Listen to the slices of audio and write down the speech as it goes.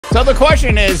So the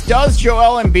question is, does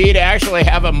Joel Embiid actually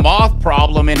have a moth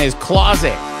problem in his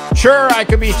closet? Sure, I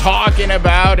could be talking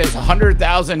about his $100,000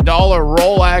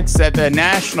 Rolex that the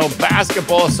National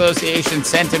Basketball Association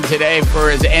sent him today for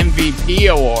his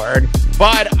MVP award.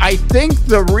 But I think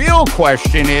the real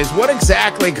question is, what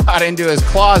exactly got into his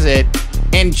closet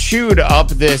and chewed up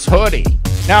this hoodie?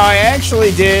 Now, I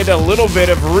actually did a little bit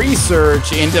of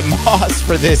research into moths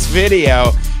for this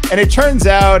video, and it turns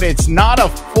out it's not a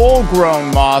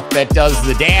full-grown moth that does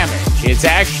the damage. It's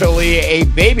actually a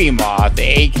baby moth,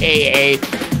 aka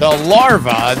the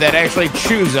larva that actually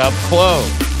chews up clothes.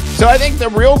 So I think the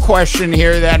real question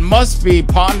here that must be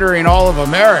pondering all of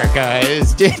America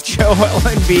is, did Joel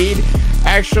Embiid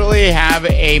actually have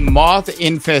a moth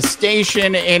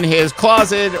infestation in his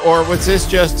closet, or was this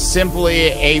just simply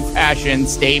a fashion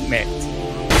statement?